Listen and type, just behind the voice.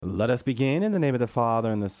Let us begin in the name of the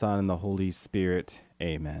Father, and the Son, and the Holy Spirit.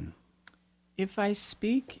 Amen. If I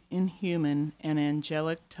speak in human and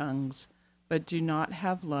angelic tongues, but do not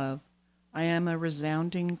have love, I am a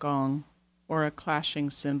resounding gong or a clashing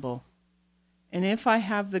cymbal. And if I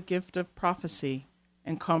have the gift of prophecy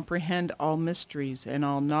and comprehend all mysteries and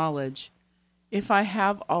all knowledge, if I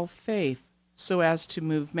have all faith so as to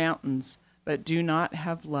move mountains, but do not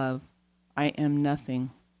have love, I am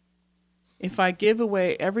nothing. If I give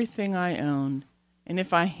away everything I own, and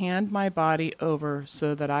if I hand my body over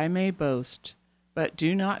so that I may boast, but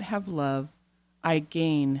do not have love, I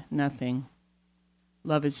gain nothing.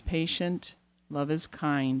 Love is patient, love is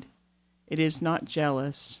kind. It is not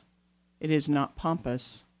jealous, it is not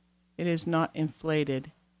pompous, it is not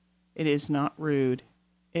inflated, it is not rude,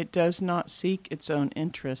 it does not seek its own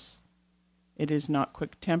interests, it is not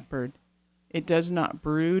quick-tempered, it does not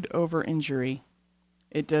brood over injury.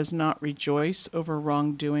 It does not rejoice over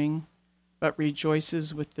wrongdoing, but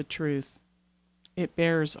rejoices with the truth. It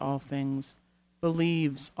bears all things,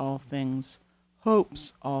 believes all things,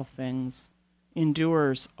 hopes all things,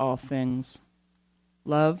 endures all things.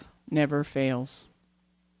 Love never fails.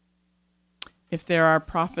 If there are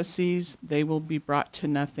prophecies, they will be brought to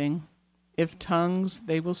nothing. If tongues,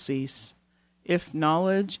 they will cease. If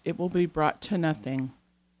knowledge, it will be brought to nothing.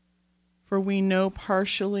 For we know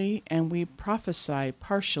partially and we prophesy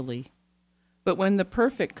partially. But when the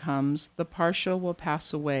perfect comes, the partial will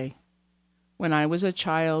pass away. When I was a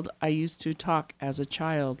child, I used to talk as a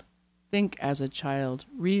child, think as a child,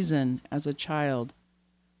 reason as a child.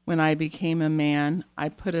 When I became a man, I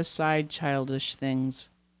put aside childish things.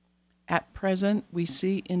 At present, we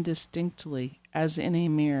see indistinctly, as in a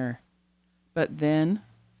mirror, but then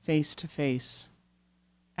face to face.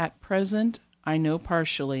 At present, I know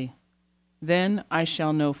partially. Then I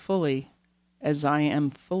shall know fully, as I am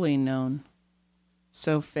fully known.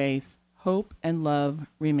 So faith, hope, and love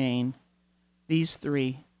remain, these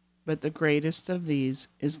three, but the greatest of these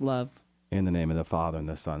is love. In the name of the Father, and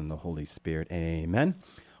the Son, and the Holy Spirit. Amen.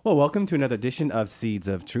 Well, welcome to another edition of Seeds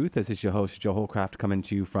of Truth. This is your host, Joe Hollcraft, coming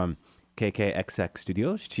to you from KKXX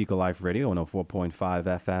Studios, Chico Life Radio, 104.5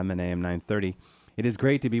 FM and AM 930. It is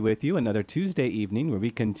great to be with you another Tuesday evening where we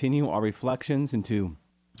continue our reflections into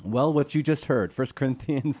what you just heard, 1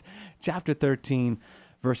 Corinthians chapter 13,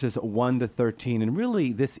 verses 1 to 13. And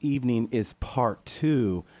really, this evening is part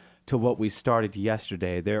 2 to what we started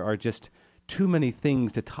yesterday. There are just too many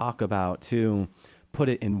things to talk about to put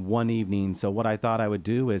it in one evening. So what I thought I would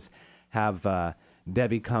do is have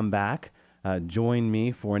Debbie come back, join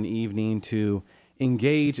me for an evening to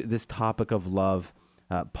engage this topic of love,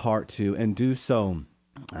 part 2, and do so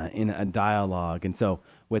in a dialogue. And so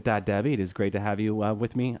with that, Debbie, it is great to have you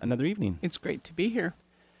with me another evening. It's great to be here.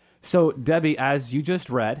 So, Debbie, as you just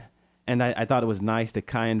read, and I thought it was nice to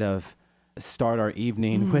kind of start our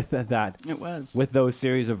evening with that. It was. With those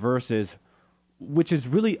series of verses, which is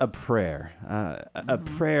really a prayer, a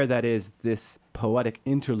prayer that is this poetic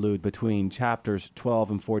interlude between chapters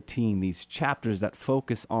 12 and 14, these chapters that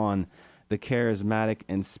focus on the charismatic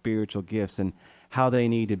and spiritual gifts and how they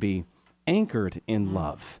need to be anchored in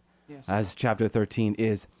love. Yes. As chapter 13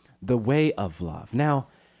 is the way of love. Now,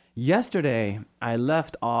 yesterday I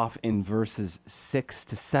left off in verses 6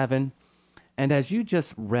 to 7, and as you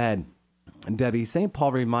just read, Debbie, St.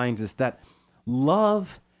 Paul reminds us that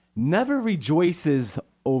love never rejoices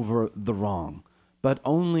over the wrong, but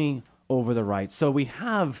only over the right. So we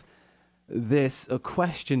have this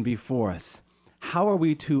question before us. How are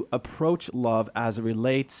we to approach love as it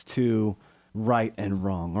relates to right and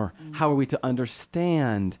wrong? Or how are we to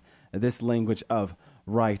understand this language of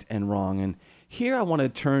right and wrong? And here I want to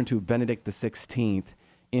turn to Benedict XVI.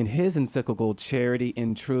 In his encyclical Charity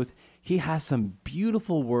in Truth, he has some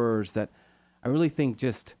beautiful words that I really think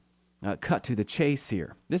just cut to the chase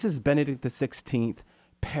here. This is Benedict XVI,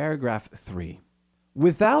 paragraph 3.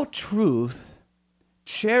 Without truth,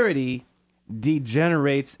 charity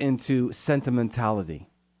degenerates into sentimentality.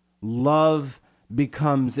 Love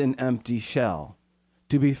becomes an empty shell,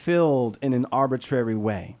 to be filled in an arbitrary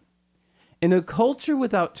way. In a culture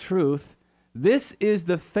without truth, this is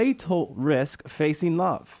the fatal risk facing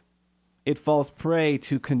love. It falls prey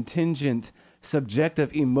to contingent,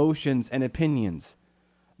 subjective emotions and opinions.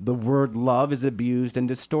 The word love is abused and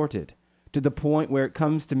distorted to the point where it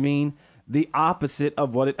comes to mean the opposite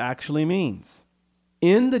of what it actually means.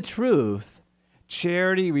 In the truth,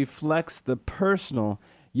 charity reflects the personal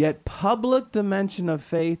yet public dimension of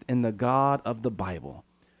faith in the God of the Bible,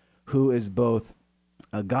 who is both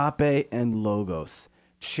agape and logos,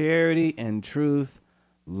 charity and truth,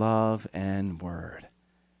 love and word.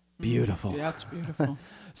 Beautiful. That's beautiful.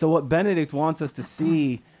 So what Benedict wants us to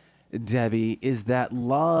see Debbie, is that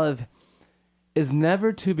love is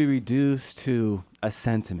never to be reduced to a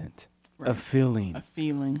sentiment, a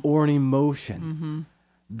feeling, or an emotion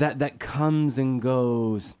that comes and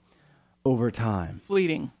goes over time.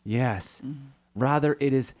 Fleeting. Yes. Rather,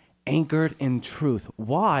 it is anchored in truth.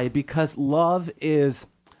 Why? Because love is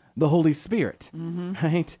the Holy Spirit,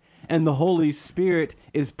 right? And the Holy Spirit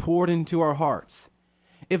is poured into our hearts.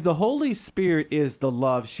 If the Holy Spirit is the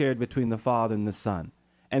love shared between the Father and the Son,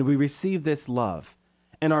 and we receive this love,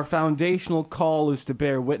 and our foundational call is to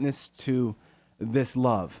bear witness to this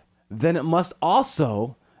love, then it must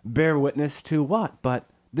also bear witness to what? But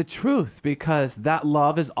the truth, because that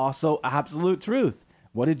love is also absolute truth.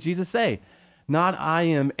 What did Jesus say? Not I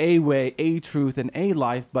am a way, a truth, and a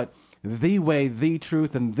life, but the way, the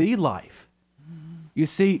truth, and the life. You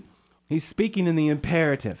see, he's speaking in the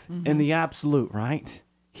imperative, in the absolute, right?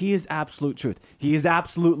 He is absolute truth. He is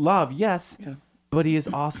absolute love, yes, but he is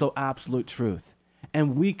also absolute truth.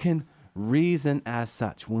 And we can reason as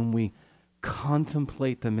such when we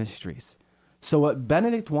contemplate the mysteries. So what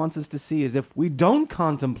Benedict wants us to see is if we don't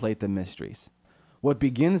contemplate the mysteries, what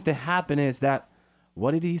begins to happen is that,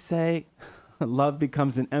 what did he say? Love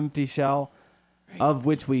becomes an empty shell of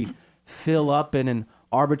which we fill up in an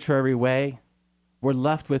arbitrary way. We're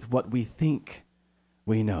left with what we think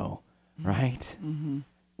we know, right?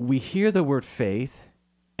 We hear the word faith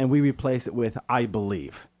and we replace it with I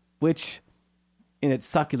believe, which in its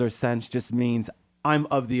secular sense just means I'm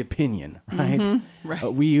of the opinion, right?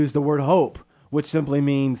 We use the word hope, which simply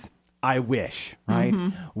means I wish, right?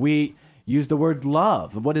 We use the word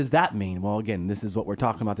love. What does that mean? Well, again, this is what we're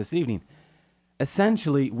talking about this evening.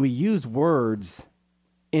 Essentially, we use words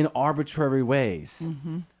in arbitrary ways.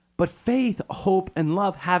 But faith, hope, and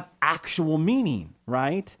love have actual meaning,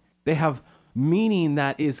 right? They have meaning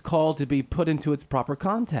that is called to be put into its proper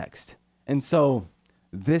context. And so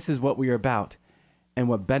this is what we are about. And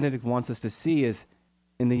what Benedict wants us to see is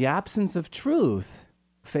in the absence of truth,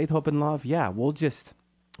 faith, hope, and love, we'll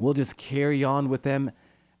just carry on with them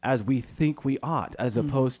as we think we ought, as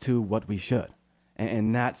opposed to what we should.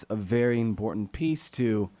 And that's a very important piece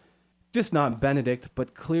to just not Benedict,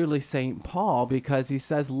 but clearly St. Paul, because he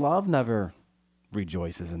says love never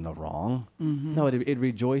rejoices in the wrong. No, it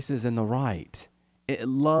rejoices in the right.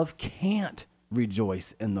 Love can't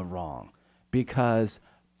rejoice in the wrong because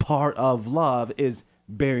part of love is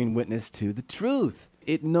bearing witness to the truth.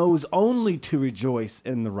 It knows only to rejoice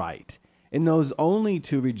in the right. It knows only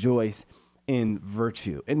to rejoice in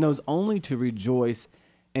virtue. It knows only to rejoice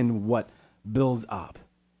in what builds up.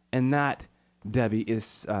 And that, Debbie,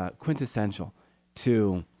 is quintessential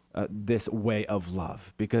to this way of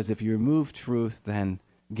love. Because if you remove truth, then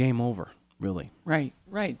game over, really. Right.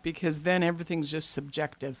 Because then everything's just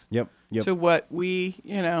subjective. Yep. To what we,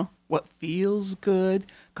 what feels good.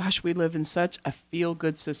 Gosh, we live in such a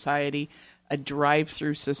feel-good society, a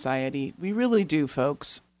drive-through society. We really do,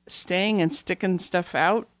 folks. Staying and sticking stuff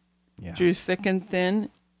out through thick and thin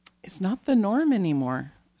is not the norm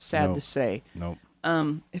anymore, sad to say. Nope.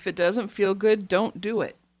 If it doesn't feel good, don't do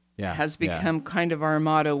it. Has become kind of our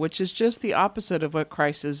motto, which is just the opposite of what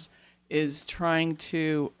Christ is trying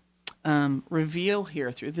to reveal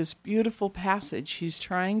here through this beautiful passage. He's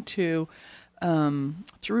trying to,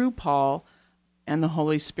 through Paul and the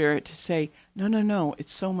Holy Spirit, to say, no,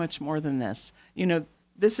 it's so much more than this.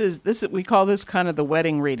 This is we call this kind of the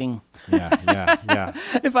wedding reading. Yeah.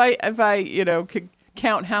 If I could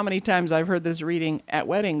count how many times I've heard this reading at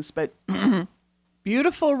weddings, but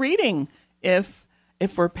beautiful reading if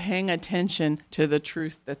we're paying attention to the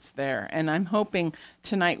truth that's there. And I'm hoping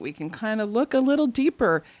tonight we can kind of look a little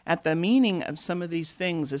deeper at the meaning of some of these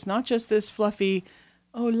things. It's not just this fluffy,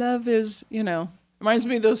 love is, reminds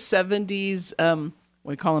me of those 70s,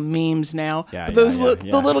 we call them memes now. But those the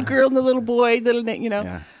little girl and the little boy,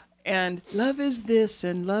 and love is this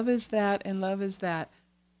and love is that and love is that.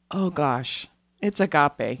 Oh gosh, it's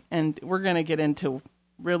agape. And we're going to get into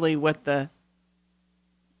really where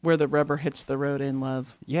the rubber hits the road in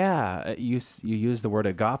love. Yeah, you used the word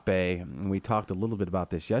agape, and we talked a little bit about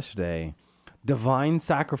this yesterday. Divine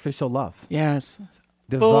sacrificial love. Yes.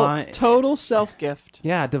 Divine, full, total self-gift.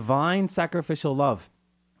 Yeah, divine sacrificial love.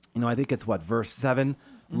 I think it's verse 7?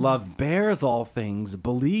 Love bears all things,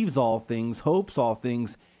 believes all things, hopes all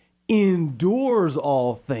things, endures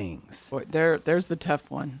all things. Boy, there's the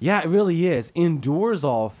tough one. Yeah, it really is. Endures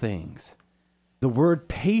all things. The word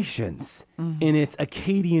patience in its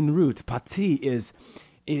Akkadian root, pati, is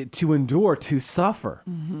to endure, to suffer.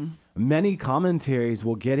 Many commentaries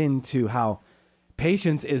will get into how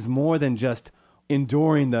patience is more than just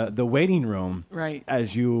enduring the waiting room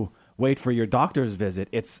as you wait for your doctor's visit.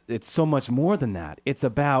 It's so much more than that. It's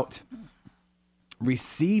about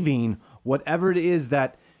receiving whatever it is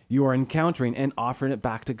that you are encountering and offering it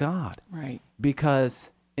back to God. Right. Because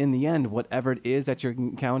in the end, whatever it is that you're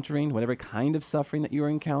encountering, whatever kind of suffering that you're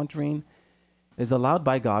encountering, is allowed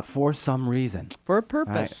by God for some reason. For a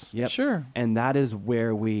purpose. Right? Yep. Sure. And that is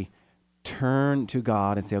where we turn to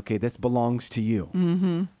God and say, okay, this belongs to you.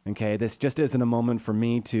 Mm-hmm. Okay, this just isn't a moment for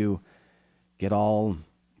me to get all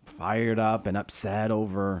fired up and upset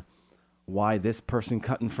over why this person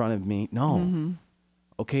cut in front of me. No. Mm-hmm.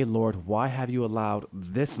 Okay, Lord, why have you allowed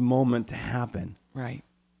this moment to happen? Right.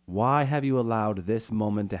 Why have you allowed this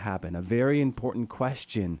moment to happen? A very important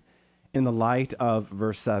question in the light of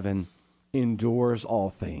verse 7, endures all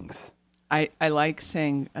things. I like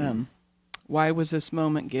saying, why was this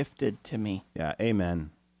moment gifted to me? Yeah,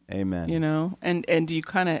 amen. Amen. You know, and you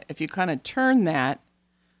if you kind of turn that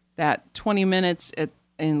 20 minutes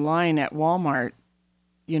in line at Walmart,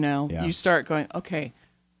 you know, you start going, okay,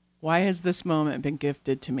 why has this moment been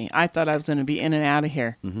gifted to me? I thought I was going to be in and out of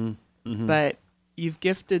here, but you've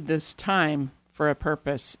gifted this time for a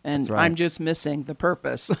purpose, and right. I'm just missing the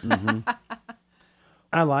purpose.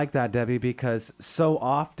 I like that, Debbie, because so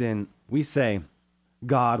often we say,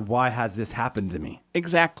 God, why has this happened to me?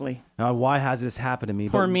 Exactly. Why has this happened to me?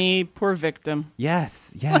 Poor me, poor victim.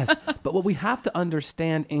 Yes. But what we have to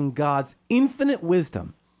understand in God's infinite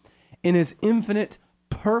wisdom, in his infinite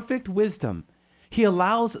perfect wisdom, he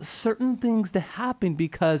allows certain things to happen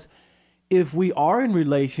because if we are in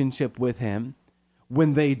relationship with him,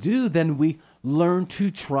 when they do, then we learn to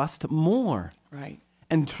trust more. Right.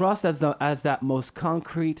 And trust as that most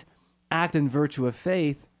concrete act and virtue of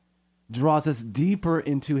faith draws us deeper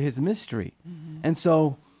into his mystery. Mm-hmm. And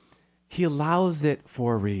so he allows it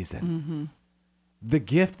for a reason. Mm-hmm. The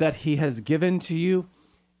gift that he has given to you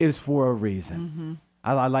is for a reason. Mm-hmm.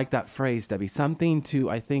 I like that phrase, Debbie. Something to,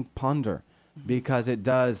 I think, ponder, because it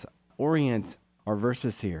does orient our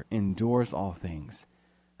verses here. Endures all things.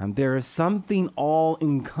 There is something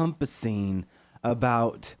all-encompassing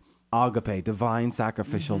about agape, divine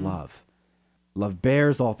sacrificial love. Love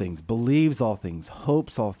bears all things, believes all things,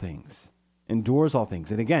 hopes all things, endures all things.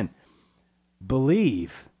 And again,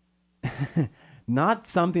 believe, not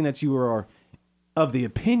something that you are of the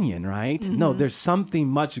opinion, right? Mm-hmm. No, there's something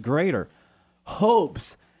much greater.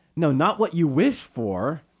 Hopes, no, not what you wish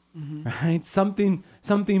for, right? Something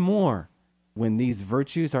more. When these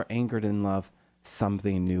virtues are anchored in love,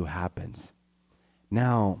 something new happens.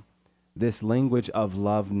 Now, this language of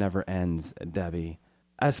love never ends, Debbie.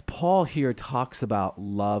 As Paul here talks about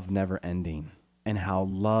love never ending and how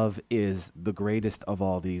love is the greatest of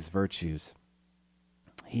all these virtues,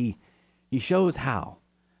 he shows how.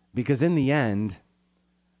 Because in the end,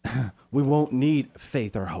 we won't need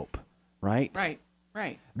faith or hope, right?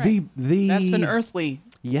 Right. That's an earthly.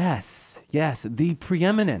 Yes. The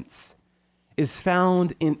preeminence is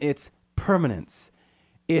found in its permanence.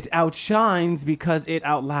 It outshines because it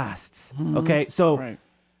outlasts. Mm-hmm. Okay, so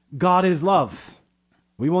God is love.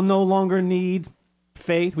 We will no longer need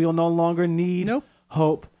faith. We will no longer need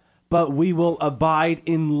hope, but we will abide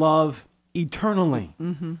in love eternally.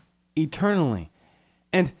 Mm-hmm. Eternally.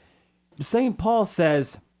 And St. Paul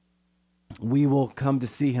says we will come to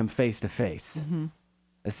see him face to face. Mm-hmm.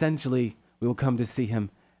 Essentially, we will come to see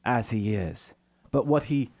him as he is. But what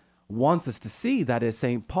he wants us to see, that is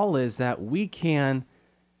St. Paul, is that we can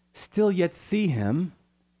still yet see him,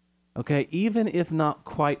 okay, even if not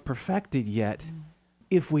quite perfected yet,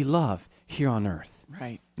 if we love here on earth.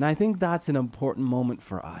 Right. And I think that's an important moment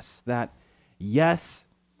for us, that yes,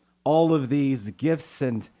 all of these gifts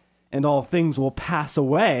and all things will pass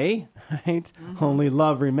away, right? Mm-hmm. Only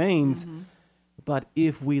love remains. Mm-hmm. But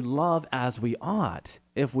if we love as we ought,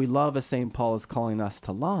 if we love as St. Paul is calling us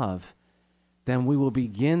to love, then we will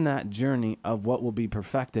begin that journey of what will be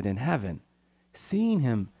perfected in heaven, seeing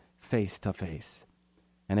him face to face.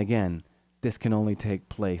 And again, this can only take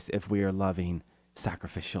place if we are loving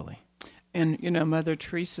sacrificially. And, Mother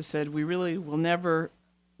Teresa said, we really will never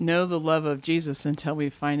know the love of Jesus until we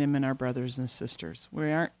find him in our brothers and sisters.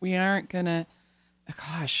 We aren't going to,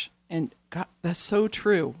 and God, that's so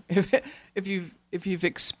true. If you've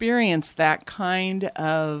experienced that kind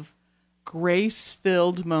of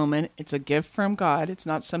grace-filled moment, it's a gift from God. It's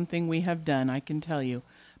not something we have done, I can tell you.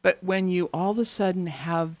 But when you all of a sudden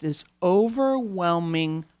have this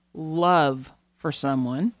overwhelming love for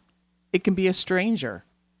someone, it can be a stranger,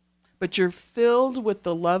 but you're filled with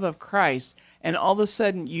the love of Christ, and all of a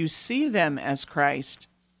sudden you see them as Christ.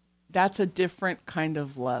 That's a different kind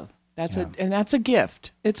of love. That's a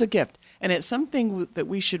gift. It's a gift, and it's something that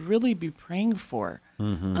we should really be praying for.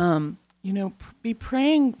 Mm-hmm. Be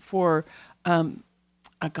praying for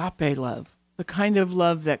agape love, the kind of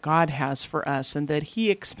love that God has for us and that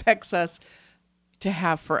he expects us to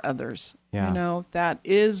have for others. Yeah. You know, that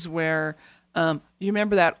is where, you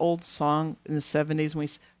remember that old song in the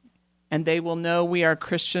 70s, and they will know we are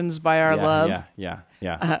Christians by our love. Yeah.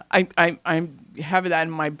 I'm having that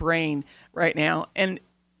in my brain right now.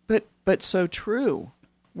 But so true.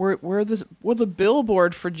 We're the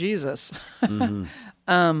billboard for Jesus.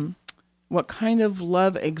 Mm-hmm. What kind of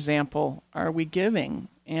love example are we giving?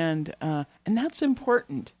 And that's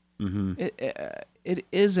important. Mm-hmm. It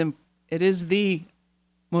is the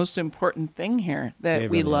most important thing here, that we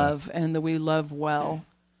really love is. and that we love well.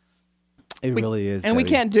 It really is. And we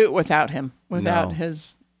Debbie. can't do it without him, without No.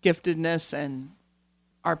 his giftedness and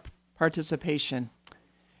our participation.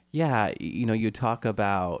 Yeah, you talk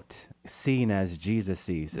about seeing as Jesus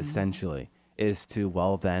sees, essentially, is to,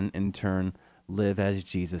 well, then, in turn, live as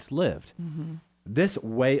Jesus lived. Mm-hmm. This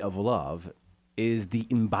way of love is the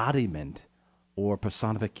embodiment or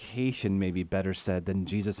personification, maybe better said, than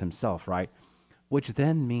Jesus himself, right? Which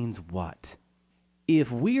then means what?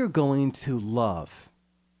 If we are going to love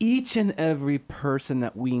each and every person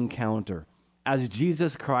that we encounter as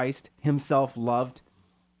Jesus Christ himself loved,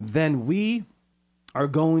 then we are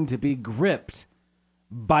going to be gripped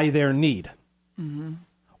by their need. Mm-hmm.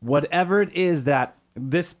 Whatever it is that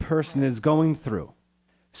this person is going through.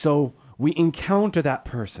 So we encounter that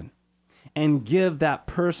person and give that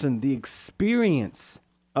person the experience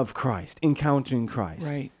of Christ, encountering Christ.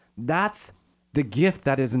 Right. That's the gift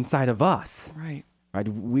that is inside of us. Right. Right?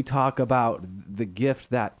 We talk about the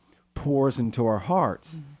gift that pours into our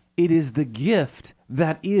hearts. It is the gift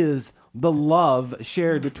that is the love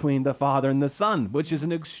shared between the Father and the Son, which is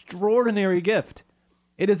an extraordinary gift.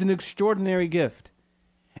 It is an extraordinary gift.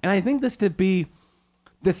 And I think this to be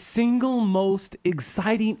the single most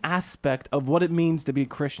exciting aspect of what it means to be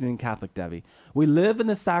Christian and Catholic, Debbie. We live in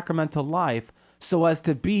the sacramental life so as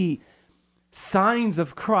to be signs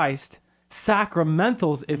of Christ,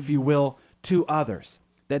 sacramentals, if you will, to others,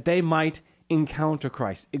 that they might encounter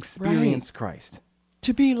Christ, experience Christ.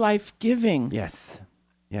 To be life-giving. Yes.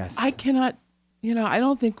 I cannot, I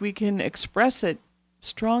don't think we can express it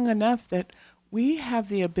strong enough that we have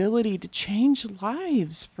the ability to change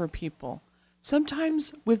lives for people.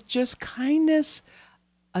 Sometimes with just kindness,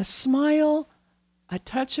 a smile, a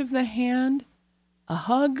touch of the hand, a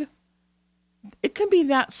hug. It can be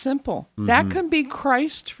that simple. Mm-hmm. That can be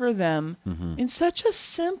Christ for them in such a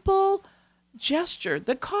simple gesture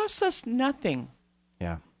that costs us nothing.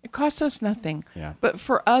 Yeah. It costs us nothing. Yeah. But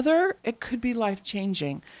for other, it could be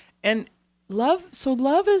life-changing. And love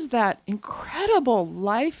is that incredible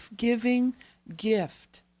life-giving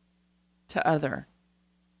gift to other.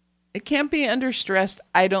 It can't be understressed,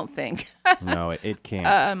 I don't think. No, it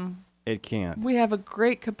can't. It can't. We have a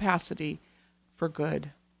great capacity for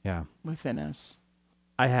good within us.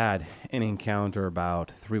 I had an encounter about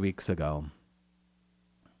 3 weeks ago,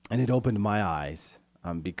 and it opened my eyes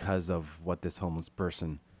because of what this homeless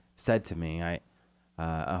person said to me.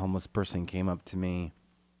 A homeless person came up to me.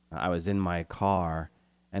 I was in my car,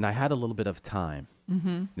 and I had a little bit of time.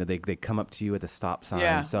 Mm-hmm. They come up to you at the stop sign.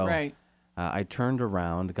 Yeah, so right. I turned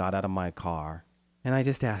around, got out of my car, and I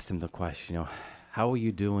just asked him the question, how are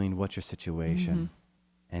you doing? What's your situation?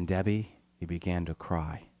 Mm-hmm. And Debbie, he began to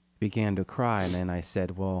cry. And then I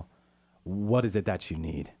said, well, what is it that you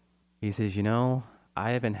need? He says,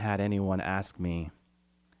 I haven't had anyone ask me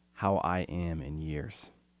how I am in years.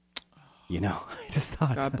 I just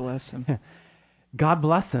thought. God bless him. God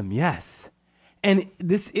bless him, yes. And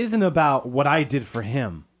this isn't about what I did for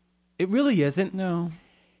him. It really isn't. No.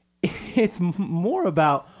 It's more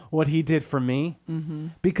about what he did for me. Mm-hmm.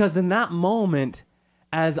 Because in that moment,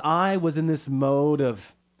 as I was in this mode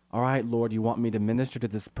of, all right, Lord, you want me to minister to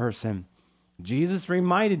this person, Jesus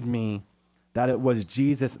reminded me that it was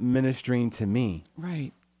Jesus ministering to me.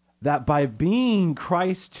 Right. That by being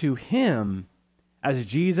Christ to him, as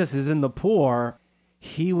Jesus is in the poor,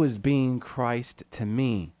 he was being Christ to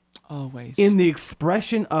me. Always. In the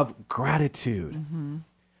expression of gratitude. Mm-hmm.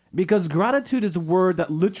 Because gratitude is a word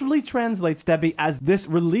that literally translates, Debbie, as this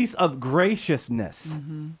release of graciousness.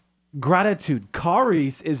 Mm-hmm. Gratitude,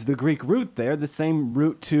 charis, is the Greek root there, the same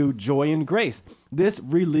root to joy and grace. This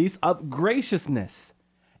release of graciousness.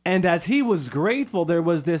 And as he was grateful, there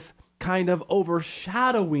was this kind of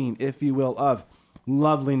overshadowing, if you will, of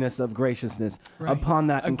loveliness, of graciousness upon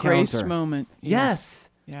that encounter. A graced moment. Yes.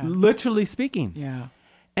 Yeah. Literally speaking. Yeah.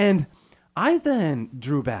 And I then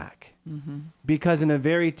drew back because in a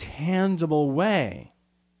very tangible way,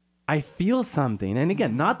 I feel something. And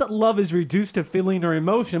again, not that love is reduced to feeling or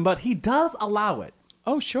emotion, but he does allow it.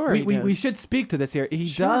 Oh, sure. We should speak to this here.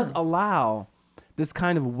 He does allow this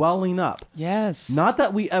kind of welling up. Yes. Not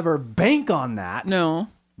that we ever bank on that. No.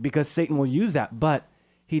 Because Satan will use that, but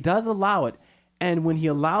he does allow it. And when he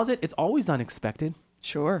allows it, it's always unexpected.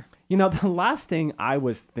 Sure. You know, the last thing I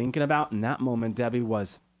was thinking about in that moment, Debbie,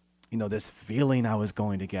 was, you know, this feeling I was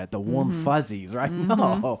going to get, the warm fuzzies, right?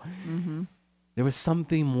 No. There was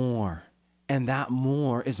something more. And that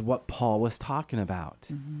more is what Paul was talking about.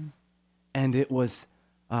 And it was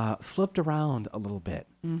flipped around a little bit.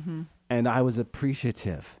 And I was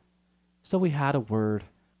appreciative. So we had a word,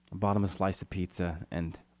 bought him a slice of pizza,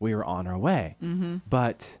 and we were on our way.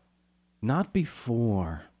 But not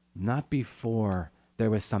before there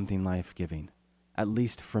was something life-giving, at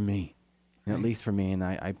least for me. Right. At least for me, and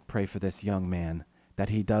I pray for this young man that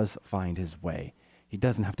he does find his way. He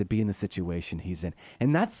doesn't have to be in the situation he's in.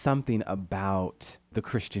 And that's something about the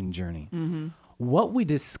Christian journey. What we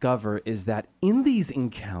discover is that in these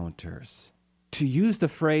encounters, to use the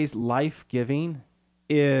phrase life-giving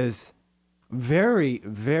is very,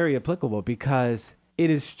 very applicable because it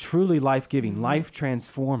is truly life-giving,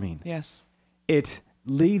 life-transforming. Yes. It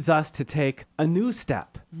leads us to take a new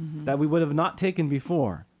step that we would have not taken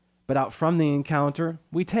before. But out from the encounter,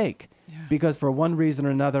 we take. Because for one reason or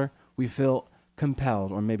another, we feel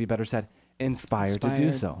compelled, or maybe better said, inspired. To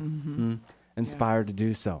do so. Inspired to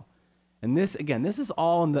do so. And this, again, this is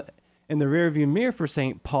all in the rearview mirror for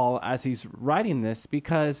St. Paul as he's writing this,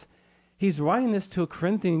 because he's writing this to a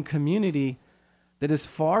Corinthian community that is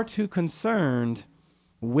far too concerned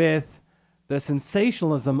with the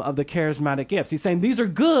sensationalism of the charismatic gifts. He's saying these are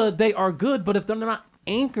good, they are good, but if they're not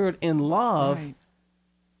anchored in love,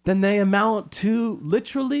 then they amount to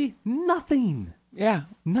literally nothing. Yeah.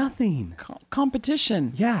 Nothing.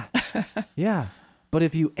 Competition. Yeah. Yeah. But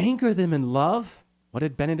if you anchor them in love, what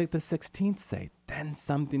did Benedict XVI say? Then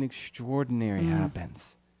something extraordinary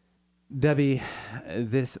happens. Debbie,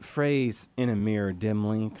 this phrase, in a mirror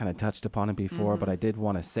dimly, kind of touched upon it before, but I did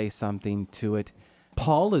want to say something to it.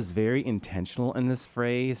 Paul is very intentional in this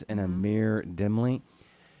phrase, in a mirror dimly,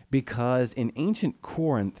 because in ancient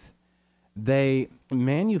Corinth, they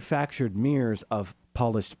manufactured mirrors of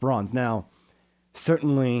polished bronze. Now,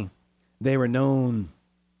 certainly they were known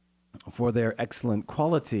for their excellent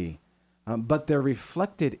quality, but their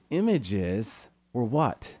reflected images were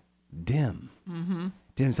what? Dim.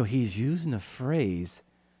 Dim. So he's using a phrase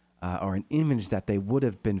or an image that they would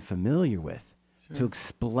have been familiar with to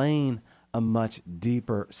explain a much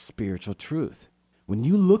deeper spiritual truth. When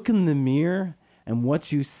you look in the mirror and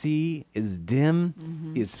what you see is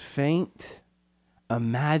dim, is faint,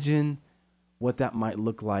 imagine what that might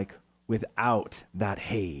look like without that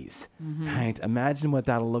haze, right? Imagine what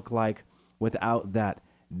that'll look like without that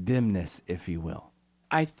dimness, if you will.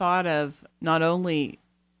 I thought of not only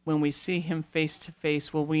when we see him face to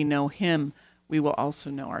face, will we know him, we will also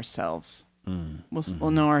know ourselves.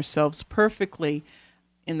 We'll know ourselves perfectly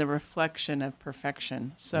in the reflection of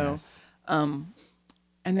perfection. So, and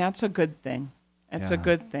that's a good thing. It's a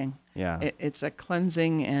good thing. It's a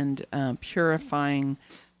cleansing and purifying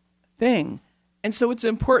thing. And so it's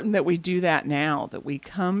important that we do that now, that we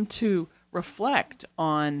come to reflect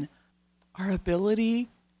on our ability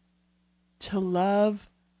to love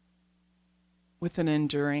with an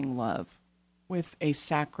enduring love, with a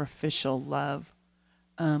sacrificial love,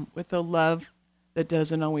 with a love that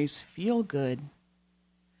doesn't always feel good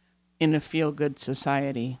in a feel-good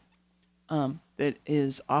society, that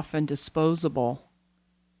is often disposable.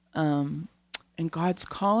 And God's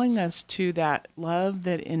calling us to that love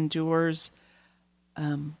that endures,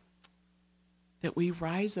 that we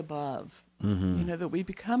rise above, that we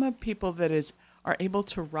become a people that are able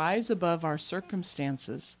to rise above our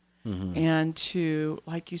circumstances and to,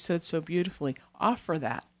 like you said so beautifully, offer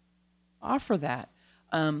that.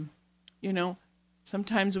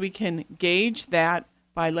 Sometimes we can gauge that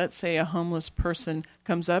by, let's say, a homeless person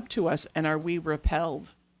comes up to us, and are we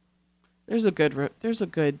repelled? There's a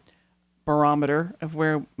good barometer of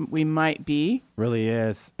where we might be. Really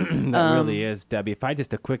is. That really is, Debbie. If I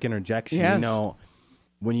just a quick interjection,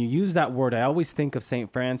 when you use that word, I always think of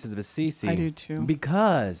St. Francis of Assisi. I do too.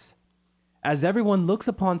 Because as everyone looks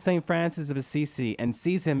upon St. Francis of Assisi and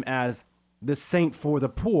sees him as the saint for the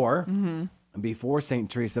poor, before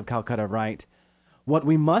St. Teresa of Calcutta, right? What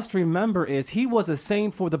we must remember is he was a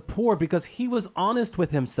saint for the poor because he was honest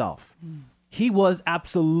with himself. He was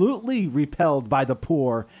absolutely repelled by the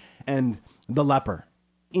poor and the leper.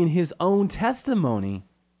 In his own testimony,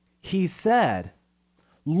 he said,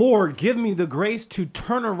 Lord, give me the grace to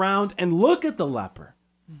turn around and look at the leper.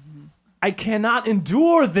 I cannot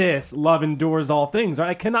endure this. Love endures all things, right?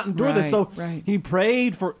 I cannot endure this. So he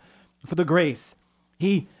prayed for the grace.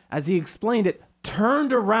 He, as he explained it,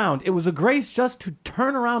 turned around. It was a grace just to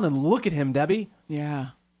turn around and look at him, Debbie. Yeah.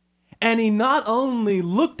 And he not only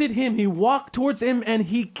looked at him, he walked towards him and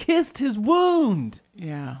he kissed his wound.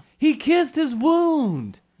 Yeah. He kissed his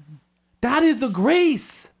wound. That is a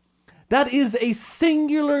grace. That is a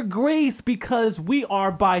singular grace because we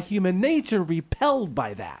are by human nature repelled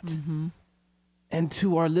by that. Mm-hmm. And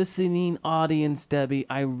to our listening audience, Debbie,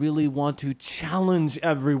 I really want to challenge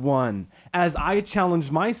everyone, as I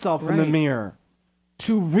challenge myself in the mirror,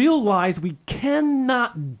 to realize we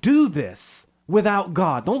cannot do this without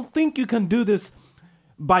God. Don't think you can do this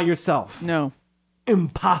by yourself. No.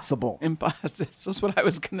 Impossible. Impossible. That's what I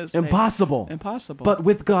was going to say. Impossible. Impossible. But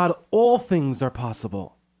with God, all things are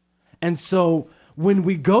possible. And so when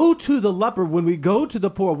we go to the leper, when we go to the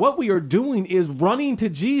poor, what we are doing is running to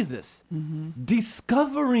Jesus,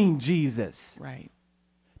 discovering Jesus. Right.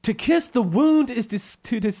 To kiss the wound is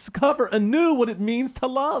to discover anew what it means to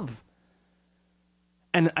love.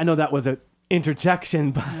 And I know that was an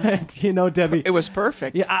interjection, but, Debbie. It was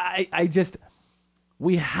perfect. Yeah, I just,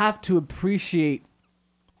 we have to appreciate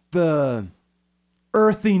the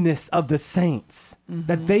earthiness of the saints,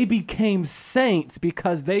 that they became saints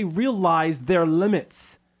because they realized their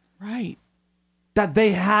limits. Right. That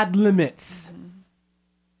they had limits.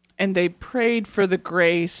 And they prayed for the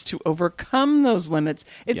grace to overcome those limits.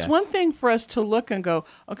 It's one thing for us to look and go,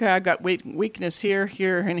 okay, I got weakness here,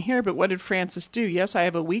 here, and here, but what did Francis do? Yes, I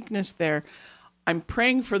have a weakness there. I'm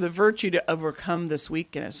praying for the virtue to overcome this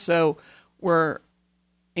weakness. So we're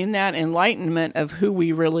in that enlightenment of who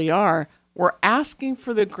we really are. We're asking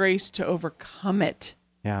for the grace to overcome it.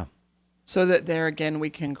 Yeah. So that there again we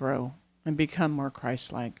can grow and become more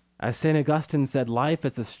Christ-like. As St. Augustine said, life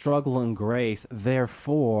is a struggle in grace.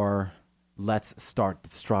 Therefore, let's start the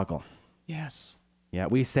struggle. Yes. Yeah,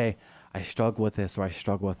 we say, I struggle with this or I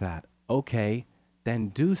struggle with that. Okay, then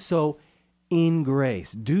do so in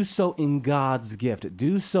grace. Do so in God's gift.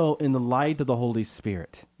 Do so in the light of the Holy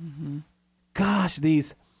Spirit. Mm-hmm. Gosh,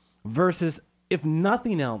 these verses, if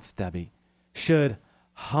nothing else, Debbie, should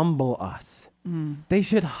humble us. They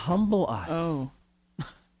should humble us. Oh,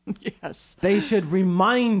 yes. They should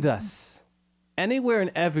remind us anywhere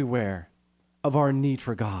and everywhere of our need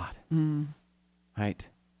for God. Right?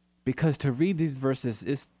 Because to read these verses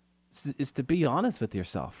is to be honest with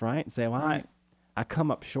yourself, right? And say, well, I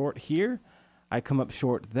come up short here. I come up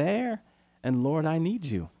short there. And Lord, I need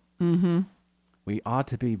you. Mm-hmm. We ought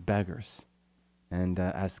to be beggars. And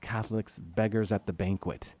as Catholics, beggars at the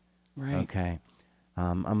banquet. Right. Okay.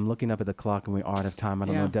 I'm looking up at the clock and we are out of time. I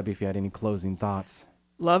don't know, Debbie, if you had any closing thoughts.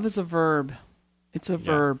 Love is a verb. It's a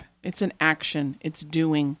verb. It's an action. It's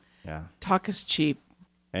doing. Yeah. Talk is cheap.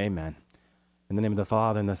 Amen. In the name of the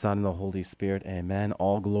Father, and the Son, and the Holy Spirit, amen.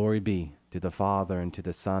 All glory be to the Father, and to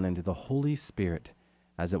the Son, and to the Holy Spirit,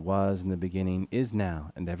 as it was in the beginning, is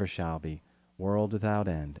now, and ever shall be, world without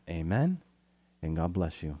end. Amen. And God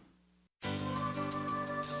bless you.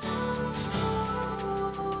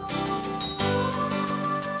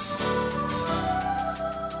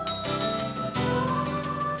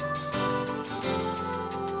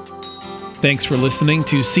 Thanks for listening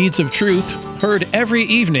to Seeds of Truth, heard every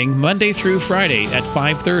evening, Monday through Friday at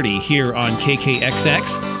 5:30 here on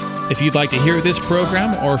KKXX. If you'd like to hear this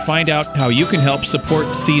program or find out how you can help support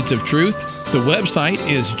Seeds of Truth, the website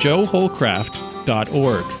is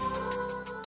joehollcraft.org.